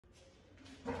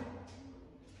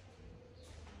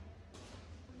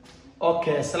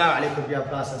Okay, assalamu alaikum dear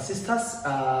brothers and sisters.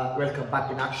 Welcome back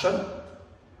in action.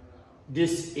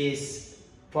 This is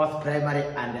both primary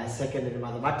and secondary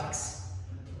mathematics,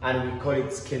 and we call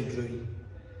it scale drawing.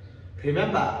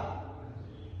 Remember,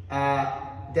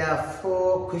 there are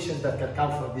 4 questions that can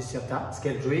come from this chapter,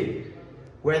 scale drawing,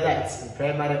 whether it's in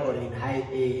primary or in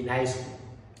high school.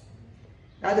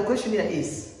 Now the question here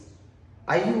is,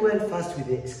 are you well versed with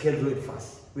the scale drawing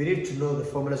first? We need to know the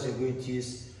formulas we're going to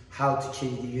use, how to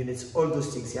change the units, all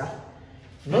those things, yeah?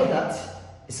 Know that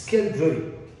scale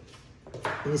drawing,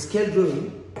 in scale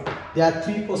drawing, there are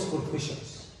 3 possible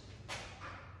questions.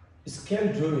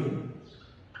 Scale drawing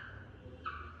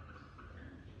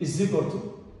is equal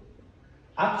to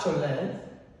actual length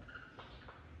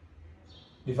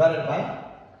divided by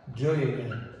drawing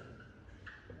length.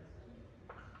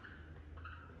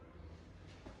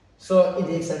 So in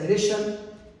the examination,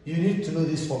 you need to know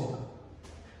this formula.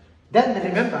 Then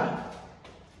remember,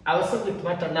 our subject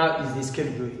matter now is the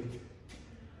scale drawing.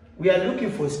 We are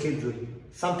looking for scale drawing.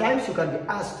 Sometimes you can be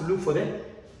asked to look for the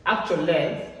actual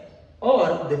length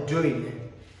or the drawing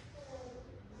length.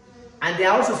 And there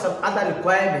are also some other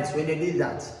requirements when you need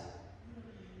that.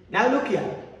 Now look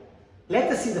here.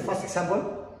 Let us see the first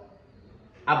example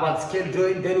about scale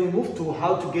drawing. Then we move to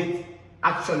how to get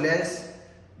actual length.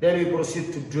 Then we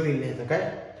proceed to drawing length,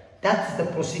 okay? That's the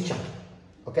procedure,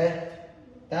 okay?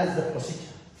 That's the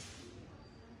procedure.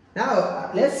 Now,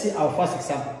 let's see our first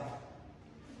example.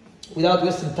 Without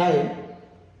wasting time,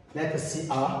 let us see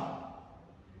our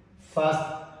first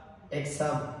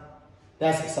example.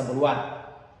 That's example 1.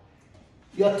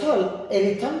 You are told a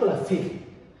rectangular field.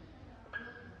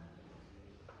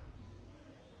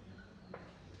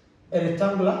 A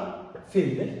rectangular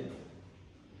field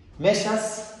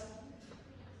measures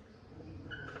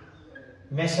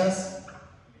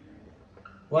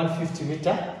 150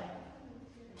 meter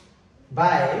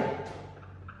by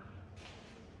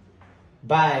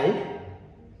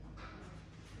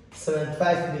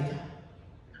 75 meter.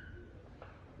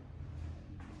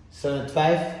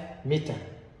 75 meter.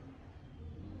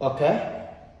 Okay?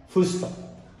 Full stop.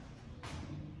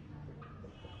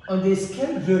 On the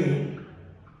scale drawing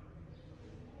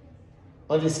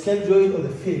of the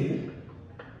field,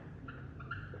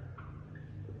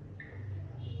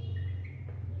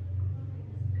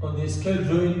 on the scale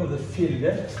drawing of the field,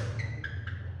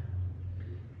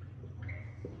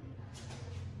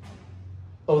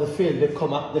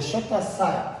 the shorter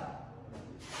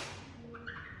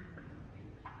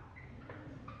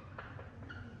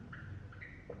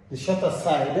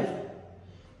side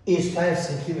is 5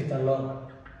 centimeters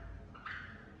long.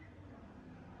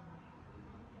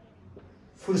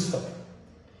 Full stop.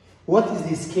 What is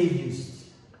the scale used?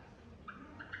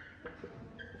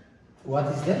 What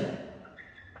is the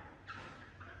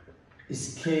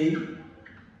scale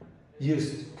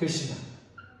used? Question.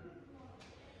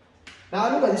 Now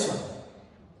look at this one.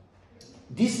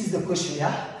 This is the question,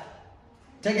 yeah?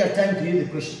 Take your time to read the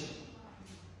question.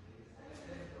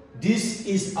 This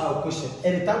is our question.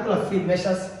 A rectangular field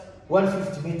measures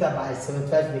 150 meter by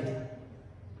 75 meter.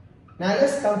 Now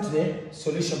let's come to the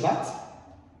solution part.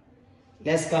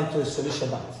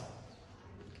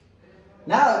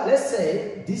 Now let's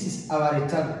say this is our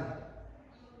rectangle.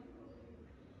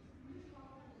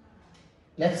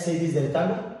 Let's say this is the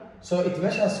rectangle. So it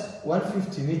measures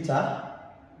 150 meter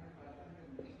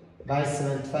by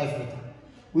 75 meter.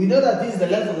 We know that this is the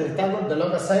length of the rectangle, the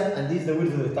longer side, and this is the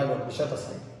width of the rectangle, the shorter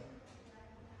side.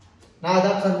 Now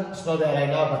that one is not there right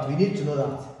now, but we need to know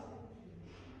that.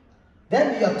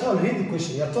 Then you are told, read the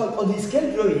question, you are told on the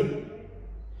scale drawing.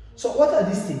 So what are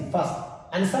these things? First,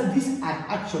 understand these are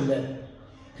actual length.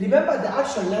 Remember, the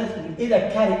actual length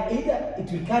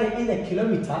will carry either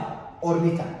kilometer or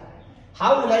meter.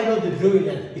 How will I know the drawing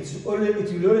length? It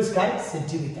will always carry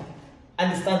centimeter.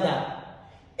 Understand that.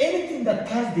 Anything that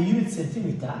carries the unit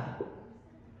centimeter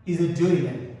is a drawing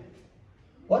length.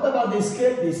 What about the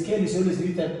scale? The scale is always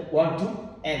written 1 to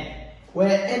n,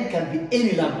 where n can be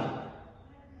any number.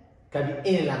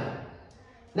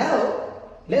 Now,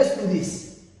 let's do this.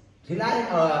 Relying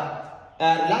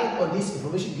on this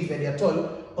information given, we are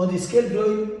told on the scale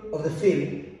drawing of the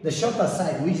field, the shorter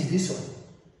side, which is this one,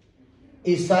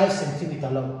 is 5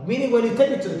 centimeters long. Meaning when you take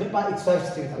it to the paper, it's 5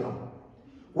 centimeters long.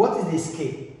 What is the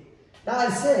scale? Now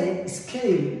I'll say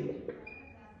scale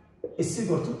is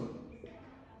equal to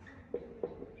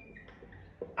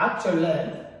actual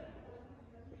length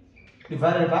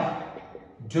divided by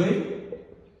drawing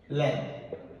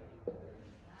length.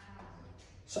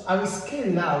 So our scale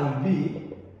now will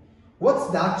be, what's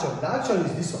the actual? The actual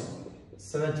is this one,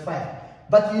 75.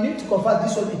 But you need to convert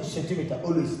this one into centimeter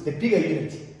always, the bigger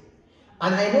unit.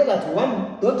 And I know that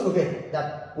don't forget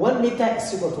that 1 meter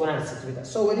is equal to 100 centimeters.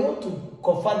 So when you want to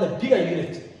convert the bigger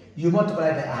unit, you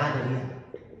multiply by 100 here.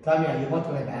 Come here, you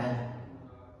multiply by 100.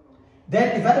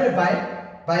 Then divided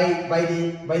by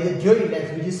the drawing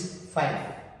length, which is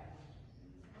 5.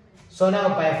 So now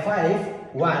by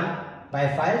 5, 1, by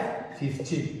 5,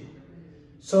 15.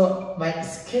 So my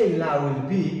scale now will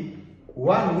be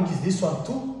 1, which is this one,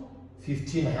 to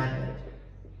 1500.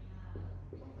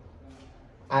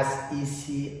 As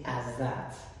easy as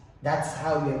that. That's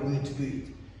how we are going to do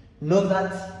it. Note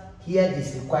that here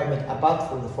this requirement, apart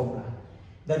from the formula,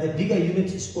 that the bigger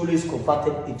unit is always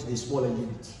converted into the smaller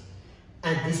unit.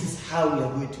 And this is how we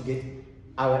are going to get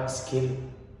our scale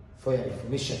for your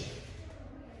information.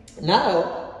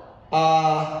 Now,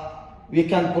 we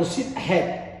can proceed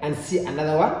ahead and see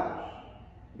another one.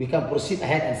 We can proceed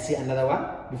ahead and see another one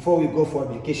before we go for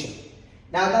application.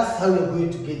 Now, that's how we're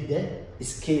going to get the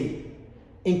scale.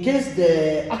 In case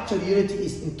the actual unit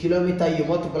is in kilometer, you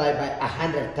multiply by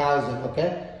 100,000,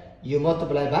 okay? You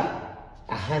multiply by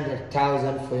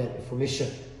 100,000 for your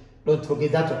information. Don't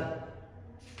forget that one.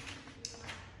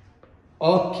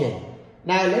 Okay.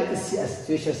 Now, let us see a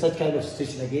situation, such kind of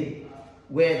situation again,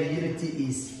 where the unit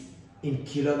is in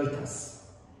kilometers.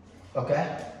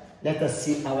 Okay? Let us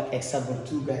see our example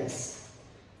 2, guys.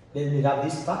 Then we have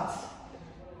this part.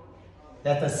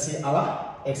 Let us see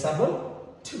our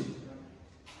example 2.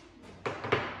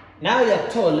 Now you are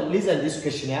told, listen to this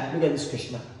question here. Look at this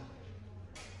question now.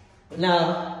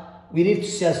 Now, we need to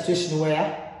see a situation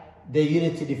where the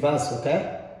unit differs,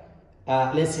 okay?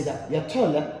 Let's see that. We are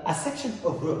told a section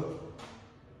of road.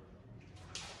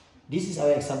 This is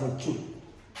our example 2.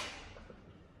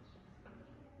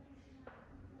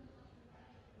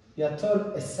 We are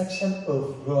told a section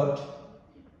of road.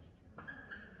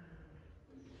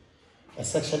 A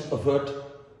section of road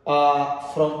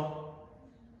from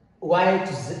Y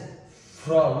to Z,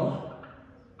 from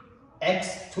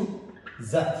X to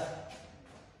Z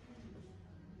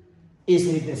is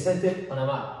represented on a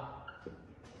map.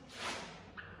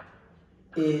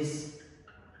 Is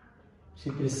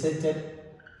represented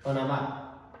on a map.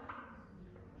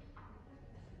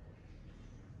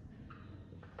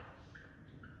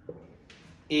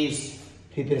 Is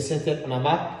represented on a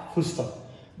map, full stop.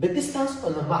 The distance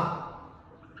on the map,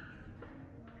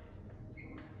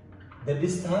 the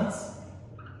distance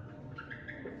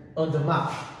on the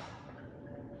map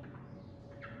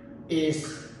is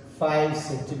 5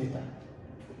 centimeters.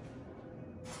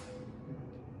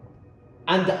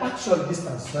 And the actual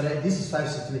distance, sorry, this is 5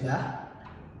 centimeters.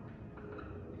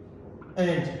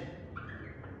 And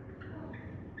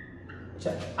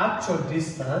check actual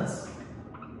distance.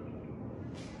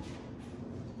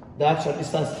 The actual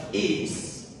distance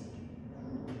is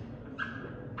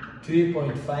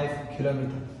 3.5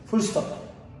 kilometers. Full stop.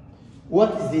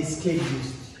 What is the scale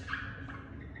used?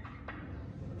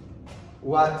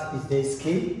 What is the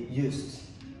scale used?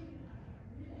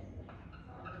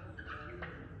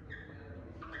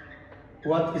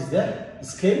 What is the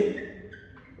scale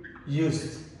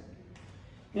used?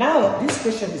 Now, this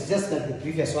question is just like the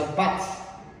previous one, but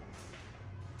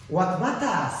what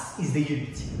matters is the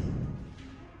unit.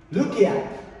 Look here.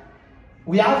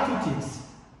 We have two things.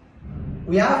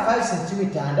 We have 5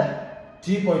 centimeters and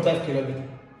 3.5 kilometers.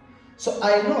 So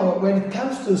I know when it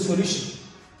comes to solution,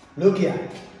 look here.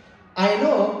 I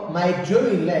know my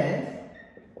drawing length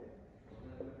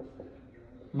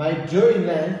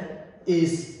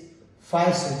is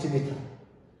 5 centimeters.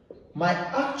 My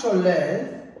actual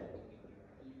length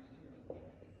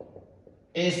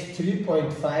is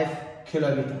 3.5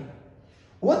 kilometers.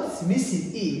 What's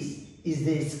missing is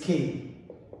the scale.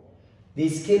 The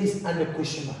scale is under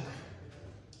question mark.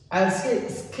 I'll say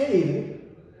scale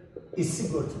is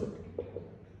equal to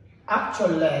actual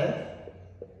length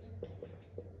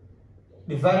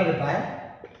divided by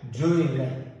drawing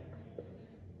length.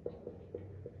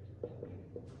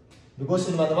 Because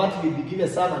in mathematics, you give a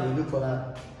sum and you look for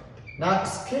that. Now,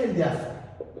 scale therefore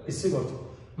is equal to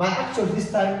my actual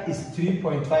distance is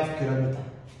 3.5 kilometers.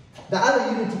 The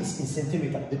other unit is in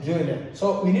centimeter, the drawing length.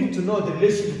 So we need to know the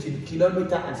relation between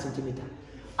kilometer and centimeter.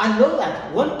 And know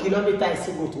that 1 kilometer is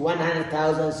equal to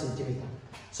 100,000 centimeters.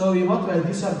 So we multiply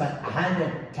this one by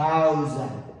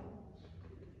 100,000.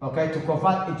 Okay, to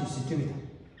convert into centimeter,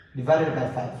 divided by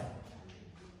 5.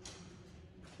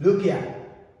 Look here,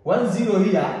 1 0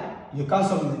 here, you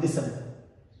cancel with the decimal.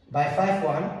 By 5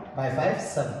 1, by 5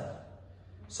 7.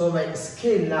 So my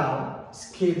scale now,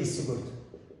 scale is equal to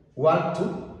 1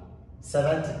 to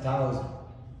 70,000.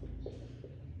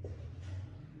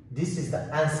 This is the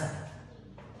answer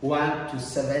 1 to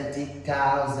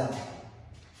 70,000.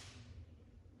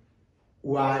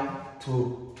 1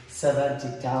 to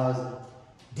 70,000.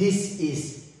 This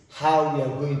is how we are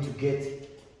going to get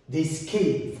the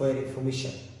scale for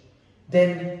information.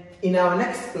 Then in our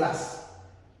next class,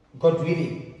 God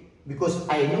willing, because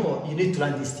I know you need to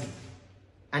learn this thing.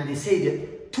 And they say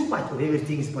that too much of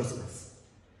everything is poisonous.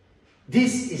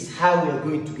 This is how we are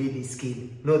going to get the scale.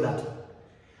 Know that.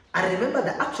 And remember,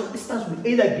 the actual distance will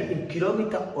either be in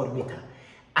kilometer or meter.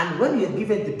 And when you are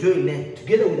given the drawing length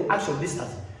together with the actual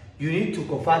distance, you need to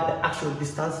convert the actual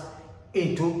distance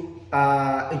into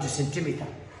centimeter.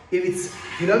 If it's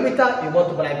kilometer, you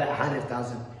multiply by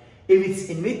 100,000. If it's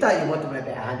in meter, you multiply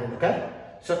by 100. Okay?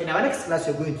 So in our next class,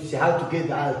 you're going to see how to get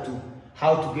the R2,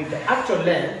 how to get the actual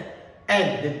length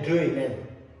and the drawing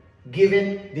length,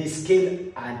 given the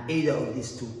scale and either of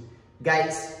these two.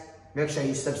 Guys, make sure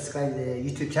you subscribe to the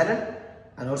YouTube channel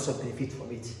and also benefit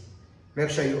from it. Make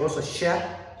sure you also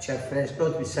share to your friends.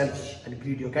 Don't be selfish and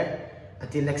greedy, okay?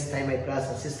 Until next time, my brothers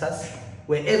and sisters,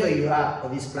 wherever you are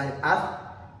on this planet Earth,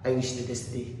 I wish you the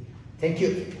best day. Thank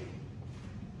you.